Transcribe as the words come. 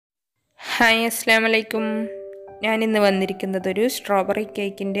Hi അസ്സലാമു അലൈക്കും. ഞാനിന്ന് വന്നിരിക്കുന്നത് ഒരു സ്ട്രോബെറി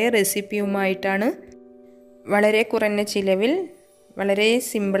കേക്കിൻ്റെ റെസിപ്പിയുമായിട്ടാണ്. വളരെ കുറഞ്ഞ ചിലവിൽ വളരെ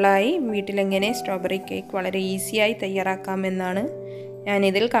സിമ്പിളായി വീട്ടിലെങ്ങനെ സ്ട്രോബെറി കേക്ക് വളരെ ഈസിയായി തയ്യാറാക്കാമെന്നാണ്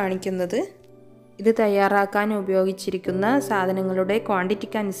ഞാനിതിൽ കാണിക്കുന്നത്. ഇത് തയ്യാറാക്കാൻ ഉപയോഗിച്ചിരിക്കുന്ന സാധനങ്ങളുടെ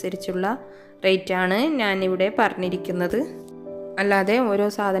ക്വാണ്ടിറ്റിക്ക് അനുസരിച്ചുള്ള റേറ്റാണ് ഞാനിവിടെ പറഞ്ഞിരിക്കുന്നത്. അല്ലാതെ ഓരോ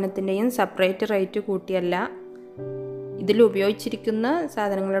സാധനത്തിൻ്റെയും സെപ്പറേറ്റ് റേറ്റ് കൂട്ടിയല്ല. ഇതിൽ ഉപയോഗിച്ചിരിക്കുന്ന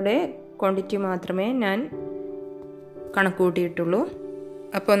സാധനങ്ങളുടെ ക്വാണ്ടിറ്റി മാത്രമേ ഞാൻ കണക്ക് കൂട്ടിയിട്ടുള്ളൂ.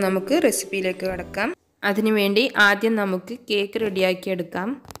 അപ്പോൾ നമുക്ക് റെസിപ്പിയിലേക്ക് കടക്കാം. അതിനുവേണ്ടി ആദ്യം നമുക്ക് കേക്ക് റെഡിയാക്കി എടുക്കാം.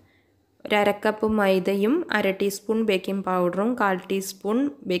 ഒരു അരക്കപ്പ് മൈദയും 1/2 ടീസ്പൂൺ ബേക്കിംഗ് പൗഡറും 1/4 ടീസ്പൂൺ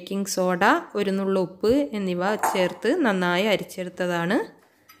ബേക്കിംഗ് സോഡ, ഒരു നുള്ളു ഉപ്പ് എന്നിവ ചേർത്ത് നന്നായി അരിച്ചെടുത്തതാണ്.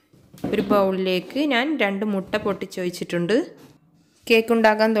 ഒരു ബൗളിലേക്ക് ഞാൻ 2 മുട്ട പൊട്ടിച്ചൊഴിച്ചിട്ടുണ്ട്. കേക്ക്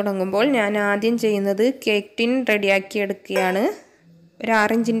ഉണ്ടാക്കാൻ തുടങ്ങുമ്പോൾ ഞാൻ ആദ്യം ചെയ്യുന്നത് കേക്ക് ടിൻ റെഡിയാക്കി എടുക്കുകയാണ്. ഒരു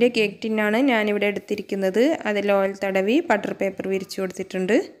 6 ഇഞ്ചിൻ്റെ കേക്ക് ടിന്നാണ് ഞാനിവിടെ എടുത്തിരിക്കുന്നത്. അതിൽ ഓയിൽ തടവി ബട്ടർ പേപ്പർ വിരിച്ചു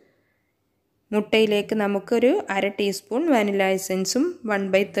കൊടുത്തിട്ടുണ്ട്. മുട്ടയിലേക്ക് നമുക്കൊരു 1/2 ടീസ്പൂൺ വാനില എസൻസും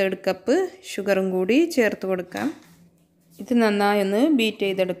 1/3 കപ്പ് ഷുഗറും കൂടി ചേർത്ത് കൊടുക്കാം. ഇത് നന്നായി ഒന്ന് ബീറ്റ്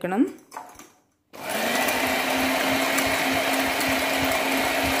ചെയ്തെടുക്കണം.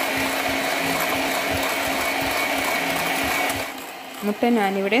 മുട്ട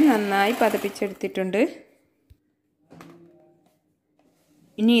ഞാനിവിടെ നന്നായി പതപ്പിച്ചെടുത്തിട്ടുണ്ട്.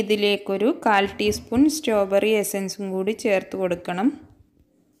 ഇനി ഇതിലേക്കൊരു 1/4 ടീസ്പൂൺ സ്ട്രോബെറി എസൻസും കൂടി ചേർത്ത് കൊടുക്കണം.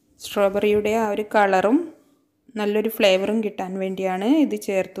 സ്ട്രോബെറിയുടെ ആ ഒരു കളറും നല്ലൊരു ഫ്ലേവറും കിട്ടാൻ വേണ്ടിയാണ് ഇത്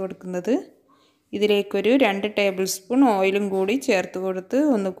ചേർത്ത് കൊടുക്കുന്നത്. ഇതിലേക്കൊരു 2 ടേബിൾ സ്പൂൺ ഓയിലും കൂടി ചേർത്ത് കൊടുത്ത്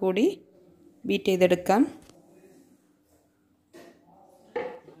ഒന്നുകൂടി ബീറ്റ് ചെയ്തെടുക്കാം.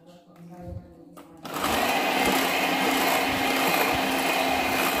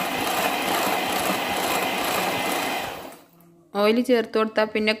 ഓയിൽ ചേർത്ത് കൊടുത്താൽ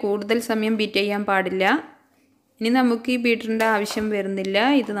പിന്നെ കൂടുതൽ സമയം ബീറ്റ് ചെയ്യാൻ പാടില്ല. ഇനി നമുക്ക് ഈ ബീറ്ററിൻ്റെ ആവശ്യം വരുന്നില്ല.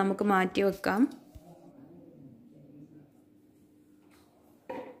 ഇത് നമുക്ക് മാറ്റി വെക്കാം.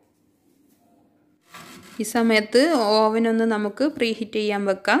 ഈ സമയത്ത് ഓവനൊന്ന് നമുക്ക് പ്രീ ഹീറ്റ് ചെയ്യാൻ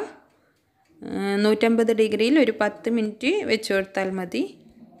വെക്കാം. 150 ഡിഗ്രിയിൽ ഒരു 10 മിനിറ്റ് വെച്ച് കൊടുത്താൽ മതി.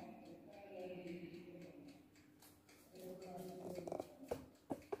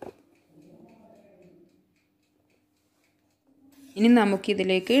 ഇനി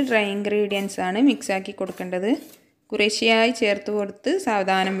നമുക്കിതിലേക്ക് ഡ്രൈ ഇൻഗ്രീഡിയൻസ് ആണ് മിക്സാക്കി കൊടുക്കേണ്ടത്. കുറേശ്ശെയായി ചേർത്ത് കൊടുത്ത്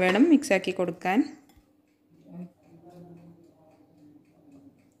സാവധാനം വേണം മിക്സാക്കി കൊടുക്കാൻ.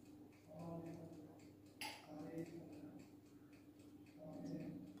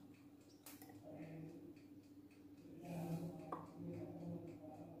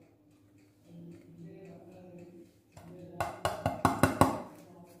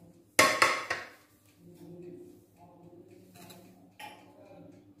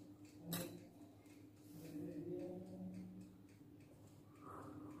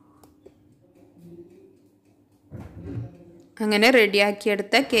 അങ്ങനെ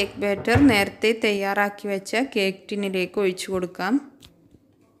റെഡിയാക്കിയെടുത്ത കേക്ക് ബാറ്റർ നേരത്തെ തയ്യാറാക്കി വെച്ച കേക്ക് ടിന്നിലേക്ക് ഒഴിച്ചു കൊടുക്കാം.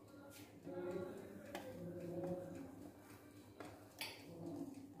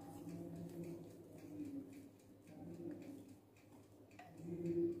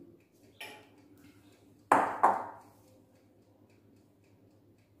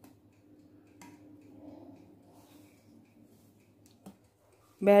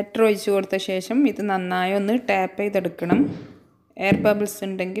 ബാറ്റർ ഒഴിച്ചു കൊടുത്ത ശേഷം ഇത് നന്നായി ഒന്ന് ടാപ്പ് ചെയ്തെടുക്കണം. എയർ ബബിൾസ്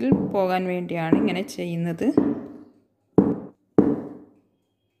ഉണ്ടെങ്കിൽ പോകാൻ വേണ്ടിയാണ് ഇങ്ങനെ ചെയ്യുന്നത്.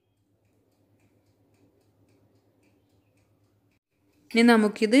 ഇനി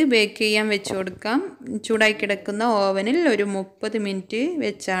നമുക്കിത് ബേക്ക് ചെയ്യാൻ വെച്ച് കൊടുക്കാം. ചൂടായി കിടക്കുന്ന ഓവനിൽ ഒരു 30 മിനിറ്റ്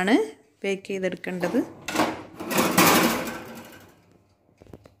വെച്ചാണ് ബേക്ക് ചെയ്തെടുക്കേണ്ടത്.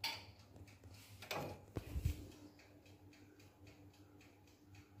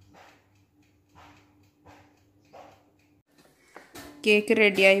 കേക്ക്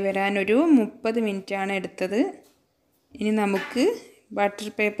റെഡിയായി വരാൻ ഒരു 30 മിനിറ്റാണ് എടുത്തത്. ഇനി നമുക്ക് ബട്ടർ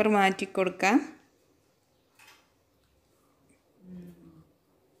പേപ്പർ മാറ്റി കൊടുക്കാം.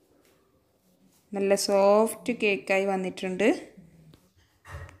 നല്ല സോഫ്റ്റ് കേക്കായി വന്നിട്ടുണ്ട്.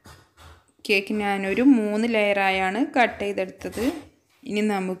 കേക്ക് ഞാനൊരു 3 ലെയറായാണ് കട്ട് ചെയ്തെടുത്തത്. ഇനി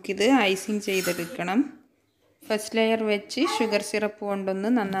നമുക്കിത് ഐസിങ് ചെയ്തെടുക്കണം. ഫസ്റ്റ് ലെയർ വെച്ച് ഷുഗർ സിറപ്പ് കൊണ്ടൊന്ന്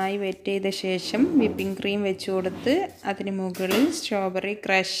നന്നായി വെറ്റ് ചെയ്ത ശേഷം വിപ്പിംഗ് ക്രീം വെച്ച് കൊടുത്ത് അതിന് മുകളിൽ സ്ട്രോബെറി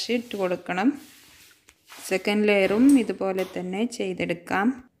ക്രഷ് ഇട്ട് കൊടുക്കണം. സെക്കൻഡ് ലെയറും ഇതുപോലെ തന്നെ ചെയ്തെടുക്കാം.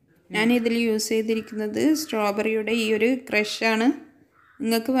 ഞാനിതിൽ യൂസ് ചെയ്തിരിക്കുന്നത് സ്ട്രോബെറിയുടെ ഈ ഒരു ക്രഷാണ്.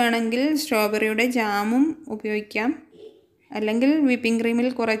 നിങ്ങൾക്ക് വേണമെങ്കിൽ സ്ട്രോബെറിയുടെ ജാമും ഉപയോഗിക്കാം. അല്ലെങ്കിൽ വിപ്പിംഗ് ക്രീമിൽ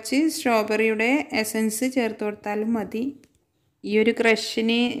കുറച്ച് സ്ട്രോബെറിയുടെ എസൻസ് ചേർത്ത് കൊടുത്താലും മതി. ഈ ഒരു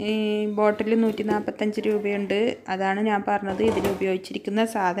ക്രഷിന് ബോട്ടിൽ 145 രൂപയുണ്ട്. അതാണ് ഞാൻ പറഞ്ഞത് ഇതിൽ ഉപയോഗിച്ചിരിക്കുന്ന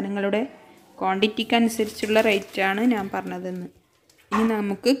സാധനങ്ങളുടെ ക്വാണ്ടിറ്റിക്ക് അനുസരിച്ചുള്ള റേറ്റാണ് ഞാൻ പറഞ്ഞതെന്ന്. ഇനി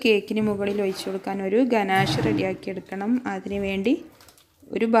നമുക്ക് കേക്കിന് മുകളിൽ ഒഴിച്ചു കൊടുക്കാൻ ഒരു ഗനാഷ് റെഡിയാക്കി എടുക്കണം. അതിനു വേണ്ടി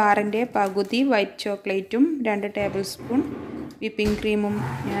ഒരു ബാറിൻ്റെ പകുതി വൈറ്റ് ചോക്ലേറ്റും 2 ടേബിൾ സ്പൂൺ വിപ്പിംഗ് ക്രീമും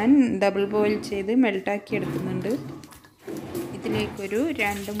ഞാൻ ഡബിൾ ബോയിൽ ചെയ്ത് മെൽട്ടാക്കി എടുക്കുന്നുണ്ട്. ഇതിലേക്കൊരു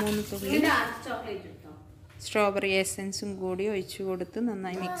 2-3 തുള്ളി സ്ട്രോബെറി എസൻസും കൂടി ഒഴിച്ചു കൊടുത്ത്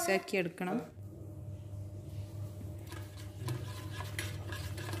നന്നായി മിക്സാക്കി എടുക്കണം.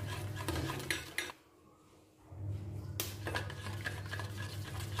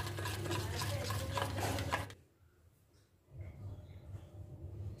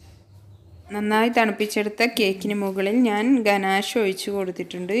 നന്നായി തണുപ്പിച്ചെടുത്ത കേക്കിന് മുകളിൽ ഞാൻ ഗനാഷ് ഒഴിച്ചു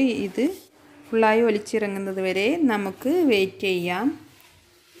കൊടുത്തിട്ടുണ്ട്. ഇത് ഫുള്ളായി ഒലിച്ചിറങ്ങുന്നത് വരെ നമുക്ക് വെയിറ്റ് ചെയ്യാം.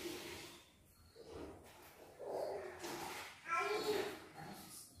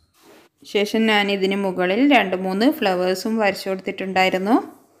 ശേഷം ഞാൻ ഇതിന് മുകളിൽ 2-3 ഫ്ലവേഴ്സും വരച്ചു കൊടുത്തിട്ടുണ്ടായിരുന്നു.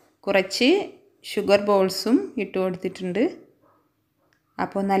 കുറച്ച് ഷുഗർ ബോൾസും ഇട്ട് കൊടുത്തിട്ടുണ്ട്.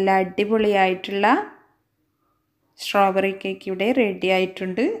 അപ്പോൾ നല്ല അടിപൊളിയായിട്ടുള്ള സ്ട്രോബെറി കേക്ക് ഇവിടെ റെഡി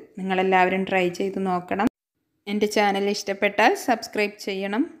ആയിട്ടുണ്ട്. നിങ്ങളെല്ലാവരും ട്രൈ ചെയ്ത് നോക്കണം. എൻ്റെ ചാനൽ ഇഷ്ടപ്പെട്ടാൽ സബ്സ്ക്രൈബ്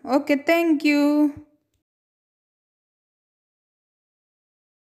ചെയ്യണം. Okay, thank you.